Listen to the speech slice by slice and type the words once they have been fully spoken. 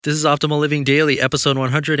This is Optimal Living Daily, episode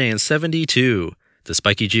 172, The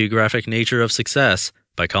Spiky Geographic Nature of Success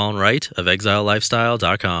by Colin Wright of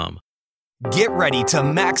ExileLifestyle.com. Get ready to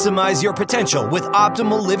maximize your potential with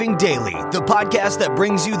Optimal Living Daily, the podcast that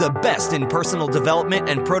brings you the best in personal development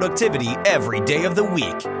and productivity every day of the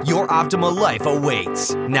week. Your optimal life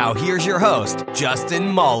awaits. Now here's your host,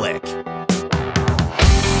 Justin Malik.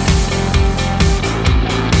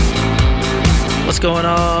 What's going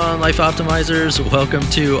on, Life Optimizers? Welcome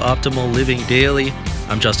to Optimal Living Daily.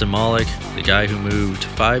 I'm Justin Malik, the guy who moved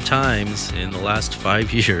 5 times in the last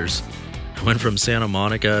 5 years. I went from Santa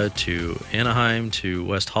Monica to Anaheim to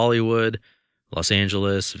West Hollywood, Los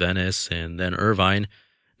Angeles, Venice, and then Irvine.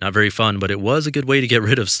 Not very fun, but it was a good way to get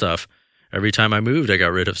rid of stuff. Every time I moved, I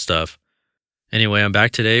got rid of stuff. Anyway, I'm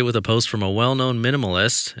back today with a post from a well-known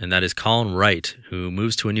minimalist, and that is Colin Wright, who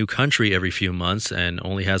moves to a new country every few months and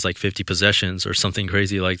only has like 50 possessions or something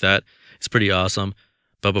crazy like that. It's pretty awesome.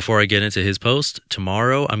 But before I get into his post,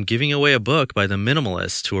 tomorrow I'm giving away a book by The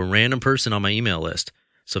Minimalist to a random person on my email list.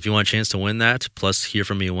 So if you want a chance to win that, plus hear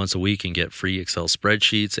from me once a week and get free Excel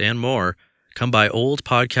spreadsheets and more, come by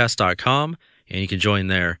oldpodcast.com and you can join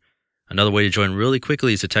there. Another way to join really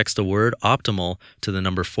quickly is to text the word optimal to the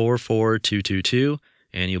number 44222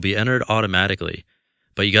 and you'll be entered automatically.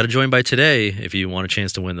 But you got to join by today if you want a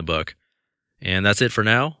chance to win the book. And that's it for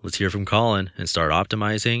now. Let's hear from Colin and start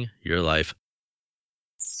optimizing your life.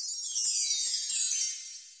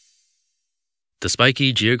 The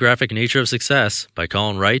Spiky Geographic Nature of Success by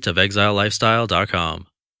Colin Wright of ExileLifestyle.com.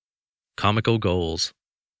 Comical Goals.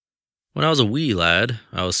 When I was a wee lad,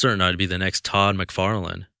 I was certain I'd be the next Todd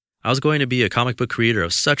McFarlane. I was going to be a comic book creator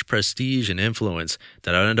of such prestige and influence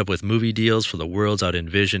that I'd end up with movie deals for the worlds I'd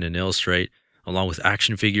envision and illustrate, along with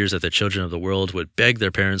action figures that the children of the world would beg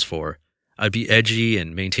their parents for. I'd be edgy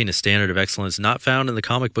and maintain a standard of excellence not found in the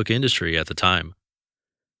comic book industry at the time.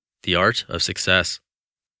 The Art of Success.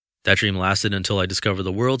 That dream lasted until I discovered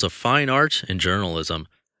the worlds of fine art and journalism.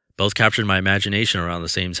 Both captured my imagination around the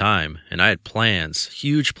same time, and I had plans,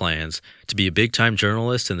 huge plans, to be a big-time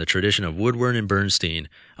journalist in the tradition of Woodward and Bernstein,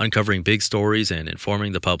 uncovering big stories and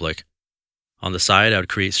informing the public. On the side, I would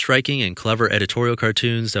create striking and clever editorial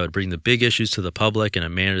cartoons that would bring the big issues to the public in a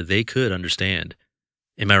manner they could understand.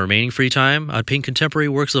 In my remaining free time, I'd paint contemporary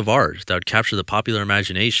works of art that would capture the popular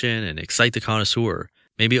imagination and excite the connoisseur,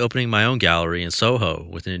 maybe opening my own gallery in Soho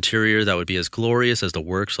with an interior that would be as glorious as the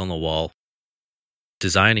works on the wall.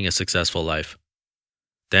 Designing a successful life.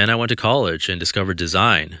 Then I went to college and discovered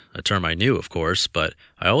design, a term I knew, of course, but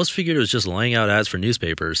I always figured it was just laying out ads for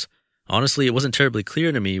newspapers. Honestly, it wasn't terribly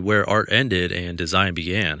clear to me where art ended and design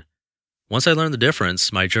began. Once I learned the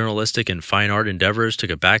difference, my journalistic and fine art endeavors took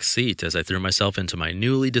a back seat as I threw myself into my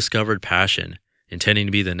newly discovered passion, intending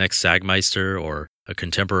to be the next Sagmeister or a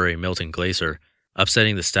contemporary Milton Glaser,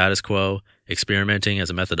 upsetting the status quo, experimenting as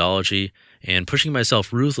a methodology, and pushing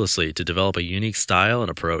myself ruthlessly to develop a unique style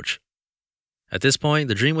and approach. At this point,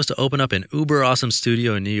 the dream was to open up an uber-awesome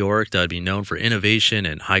studio in New York that would be known for innovation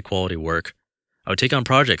and high-quality work. I would take on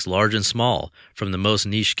projects large and small, from the most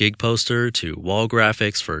niche gig poster to wall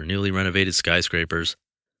graphics for newly renovated skyscrapers.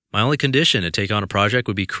 My only condition to take on a project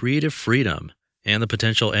would be creative freedom and the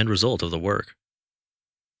potential end result of the work.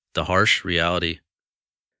 The harsh reality.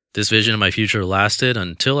 This vision of my future lasted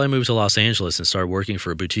until I moved to Los Angeles and started working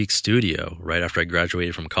for a boutique studio right after I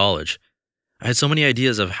graduated from college. I had so many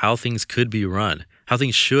ideas of how things could be run, how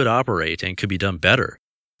things should operate and could be done better.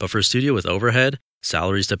 But for a studio with overhead,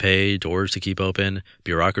 salaries to pay, doors to keep open,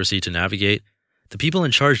 bureaucracy to navigate, the people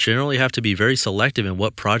in charge generally have to be very selective in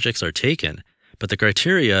what projects are taken. But the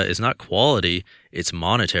criteria is not quality, it's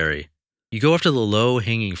monetary. You go after the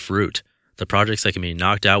low-hanging fruit, the projects that can be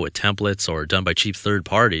knocked out with templates or done by cheap third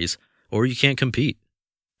parties, or you can't compete.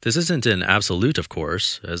 This isn't an absolute, of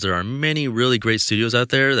course, as there are many really great studios out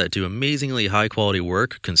there that do amazingly high-quality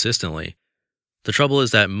work consistently. The trouble is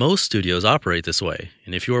that most studios operate this way,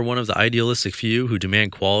 and if you are one of the idealistic few who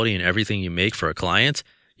demand quality in everything you make for a client,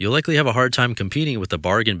 you'll likely have a hard time competing with the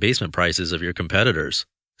bargain basement prices of your competitors.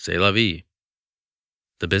 C'est la vie.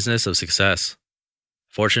 The business of success.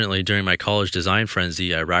 Fortunately, during my college design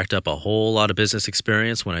frenzy, I racked up a whole lot of business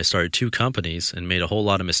experience when I started 2 companies and made a whole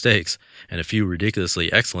lot of mistakes and a few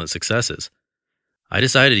ridiculously excellent successes. I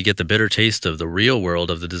decided to get the bitter taste of the real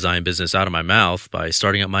world of the design business out of my mouth by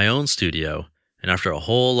starting up my own studio. And after a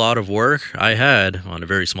whole lot of work, I had, on a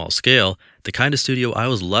very small scale, the kind of studio I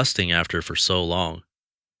was lusting after for so long.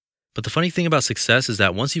 But the funny thing about success is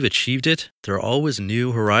that once you've achieved it, there are always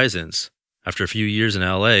new horizons. After a few years in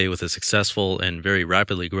LA with a successful and very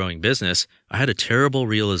rapidly growing business, I had a terrible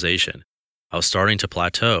realization. I was starting to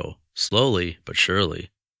plateau, slowly but surely.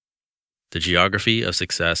 The Geography of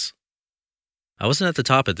Success. I wasn't at the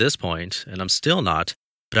top at this point, and I'm still not,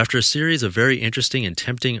 but after a series of very interesting and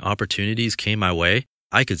tempting opportunities came my way,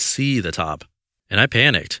 I could see the top. And I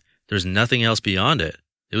panicked. There's nothing else beyond it.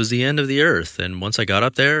 It was the end of the earth, and once I got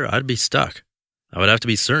up there, I'd be stuck. I would have to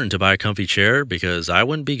be certain to buy a comfy chair because I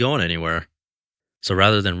wouldn't be going anywhere. So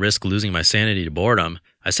rather than risk losing my sanity to boredom,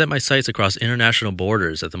 I set my sights across international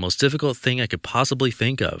borders at the most difficult thing I could possibly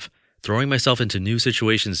think of, throwing myself into new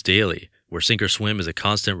situations daily, where sink or swim is a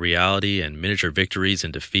constant reality and miniature victories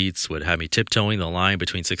and defeats would have me tiptoeing the line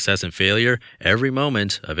between success and failure every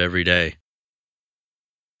moment of every day.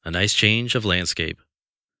 A nice change of landscape.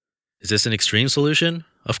 Is this an extreme solution?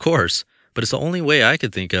 Of course, but it's the only way I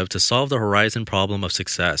could think of to solve the horizon problem of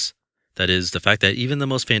success. That is, the fact that even the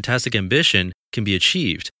most fantastic ambition can be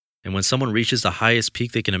achieved, and when someone reaches the highest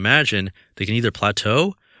peak they can imagine, they can either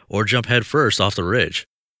plateau or jump headfirst off the ridge.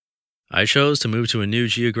 I chose to move to a new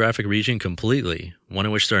geographic region completely, one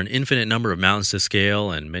in which there are an infinite number of mountains to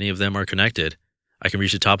scale, and many of them are connected. I can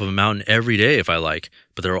reach the top of a mountain every day if I like,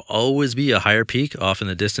 but there will always be a higher peak off in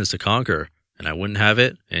the distance to conquer, and I wouldn't have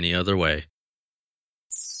it any other way.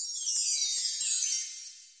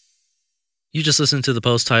 You just listened to the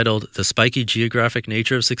post titled The Spiky Geographic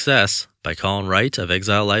Nature of Success by Colin Wright of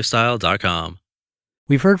ExileLifestyle.com.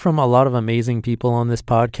 We've heard from a lot of amazing people on this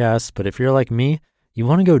podcast, but if you're like me, you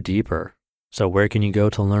want to go deeper. So where can you go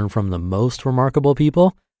to learn from the most remarkable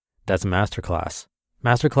people? That's Masterclass.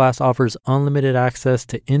 Masterclass offers unlimited access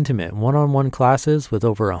to intimate one-on-one classes with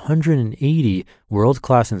over 180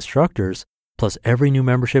 world-class instructors, plus every new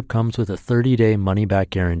membership comes with a 30-day money-back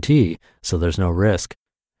guarantee, so there's no risk.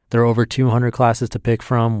 There are over 200 classes to pick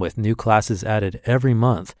from, with new classes added every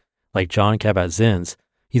month, like Jon Kabat-Zinn's.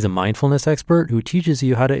 He's a mindfulness expert who teaches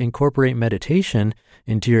you how to incorporate meditation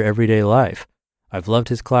into your everyday life. I've loved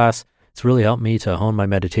his class. It's really helped me to hone my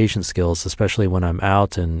meditation skills, especially when I'm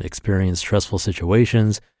out and experience stressful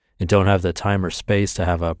situations and don't have the time or space to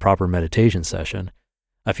have a proper meditation session.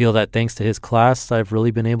 I feel that thanks to his class, I've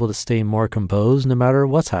really been able to stay more composed no matter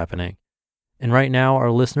what's happening. And right now,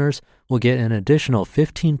 our listeners will get an additional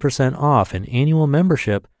 15% off an annual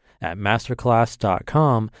membership at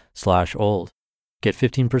masterclass.com/old. Get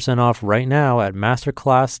 15% off right now at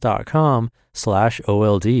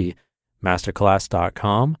masterclass.com/OLD.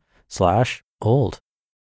 masterclass.com/old.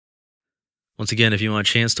 Once again, if you want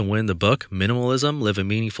a chance to win the book, Minimalism, Live a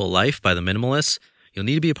Meaningful Life by the Minimalists, you'll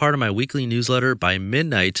need to be a part of my weekly newsletter by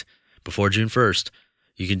midnight before June 1st.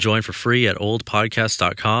 You can join for free at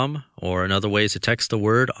oldpodcast.com, or another way is to text the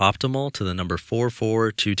word optimal to the number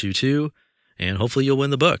 44222, and hopefully you'll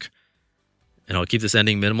win the book. And I'll keep this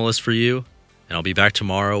ending minimalist for you, and I'll be back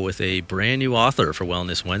tomorrow with a brand new author for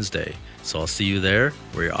Wellness Wednesday. So I'll see you there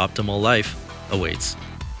where your optimal life awaits.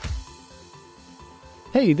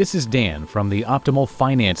 Hey, this is Dan from the Optimal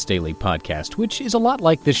Finance Daily podcast, which is a lot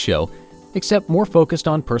like this show, except more focused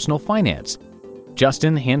on personal finance.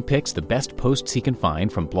 Justin handpicks the best posts he can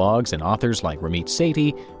find from blogs and authors like Ramit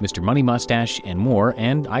Sethi, Mr. Money Mustache, and more,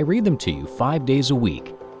 and I read them to you 5 days a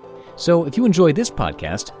week. So if you enjoy this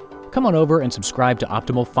podcast, come on over and subscribe to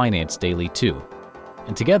Optimal Finance Daily too.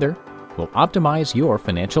 And together, we'll optimize your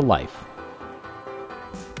financial life.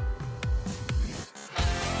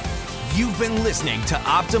 You've been listening to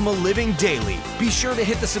Optimal Living Daily. Be sure to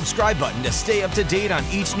hit the subscribe button to stay up to date on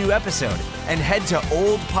each new episode, and head to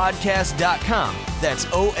oldpodcast.com. That's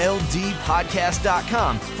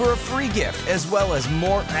OLDpodcast.com for a free gift, as well as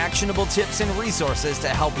more actionable tips and resources to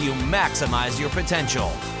help you maximize your potential.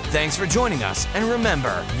 Thanks for joining us, and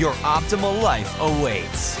remember, your optimal life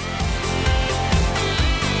awaits.